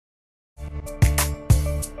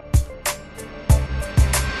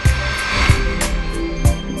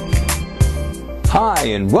Hi,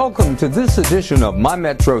 and welcome to this edition of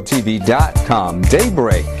MyMetroTV.com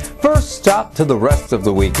Daybreak. First stop to the rest of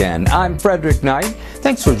the weekend. I'm Frederick Knight.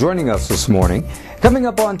 Thanks for joining us this morning. Coming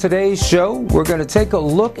up on today's show, we're going to take a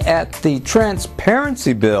look at the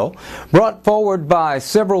transparency bill brought forward by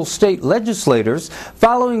several state legislators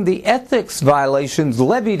following the ethics violations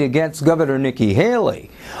levied against Governor Nikki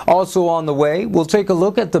Haley. Also on the way, we'll take a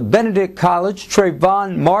look at the Benedict College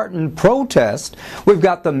Trayvon Martin protest. We've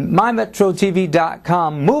got the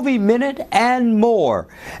MyMetroTV.com Movie Minute and more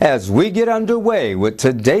as we get underway with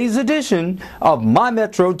today's edition of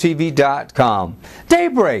MyMetroTV.com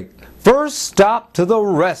Daybreak. First stop to the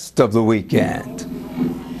rest of the weekend.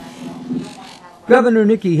 Governor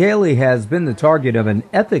Nikki Haley has been the target of an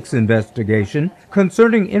ethics investigation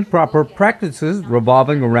concerning improper practices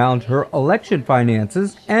revolving around her election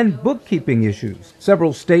finances and bookkeeping issues.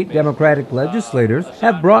 Several state Democratic legislators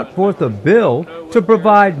have brought forth a bill to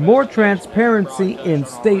provide more transparency in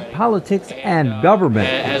state politics and government.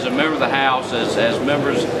 As a member of the House, as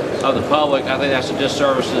members of the public, I think that's a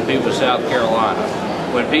disservice to the people of South Carolina.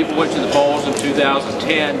 When people went to the polls in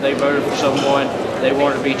 2010, they voted for someone they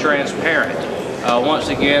wanted to be transparent. Once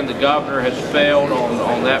again, the governor has failed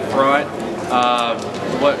on that front.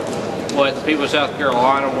 What the people of South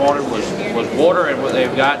Carolina wanted was water, and what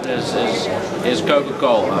they've gotten is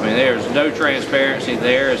Coca-Cola. I mean, there's no transparency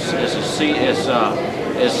there. It's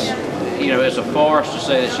a farce to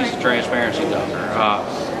say that she's a transparency governor.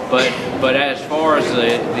 But as far as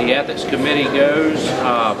the ethics committee goes,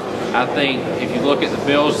 I think if you look at the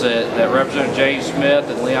bills that Representative James Smith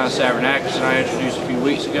and Leon Savernakis and I introduced a few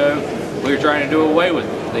weeks ago, we were trying to do away with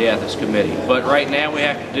the ethics committee. But right now we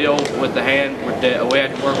have to deal with the hand we're dealt. We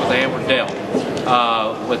have to work with the hand we're dealt.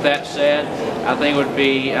 With that said, I think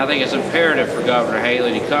it's imperative for Governor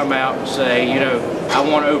Haley to come out and say, I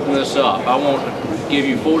want to open this up. I want to give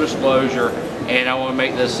you full disclosure. And I want to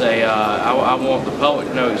make this I want the public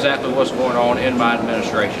to know exactly what's going on in my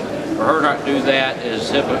administration. For her not to do that is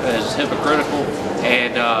hypocritical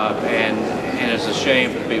and it's a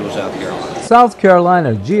shame for the people of South Carolina. South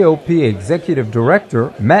Carolina GOP Executive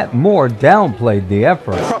Director Matt Moore downplayed the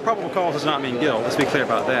effort. Probable cause does not mean guilt. Let's be clear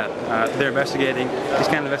about that. They're investigating. These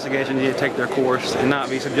kind of investigations need to take their course and not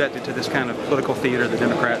be subjected to this kind of political theater the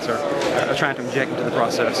Democrats are trying to inject into the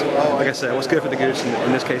process. Like I said, what's good for the goose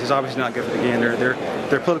in this case is obviously not good for the gander.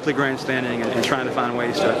 They're politically grandstanding and trying to find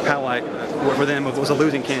ways to highlight what for them was a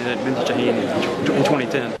losing candidate, in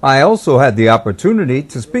 2010. I also had the opportunity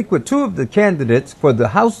to speak with two of the candidates for the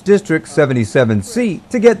House District 77 seat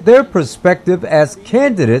to get their perspective as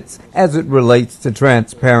candidates as it relates to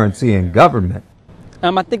transparency in government.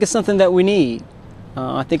 I think it's something that we need.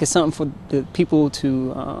 I think it's something for the people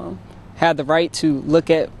to have the right to look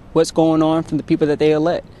at what's going on from the people that they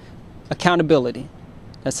elect. Accountability.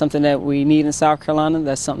 That's something that we need in South Carolina.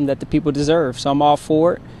 That's something that the people deserve. So I'm all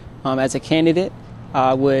for it. As a candidate,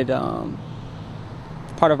 I would,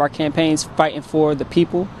 part of our campaigns, fighting for the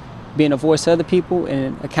people, being a voice of the people,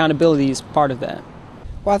 and accountability is part of that.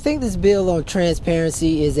 Well, I think this bill on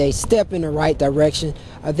transparency is a step in the right direction.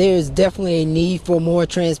 There is definitely a need for more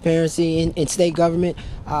transparency in state government.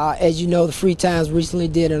 As you know, the Free Times recently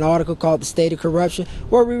did an article called The State of Corruption,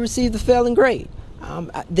 where we received the failing grade.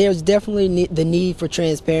 There's definitely the need for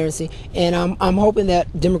transparency, and I'm hoping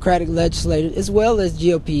that Democratic legislators as well as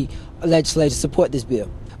GOP legislators support this bill.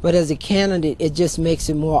 But as a candidate, it just makes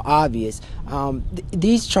it more obvious.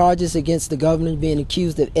 These charges against the governor being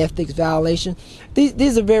accused of ethics violation,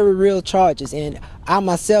 these are very real charges. And I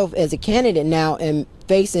myself, as a candidate now, am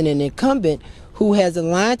facing an incumbent who has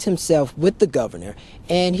aligned himself with the governor,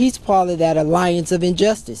 and he's part of that alliance of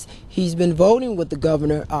injustice. He's been voting with the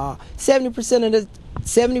governor 70%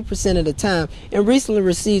 of the time, and recently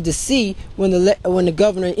received a C when the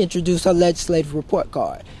governor introduced her legislative report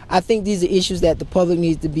card. I think these are issues that the public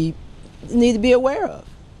needs to be aware of.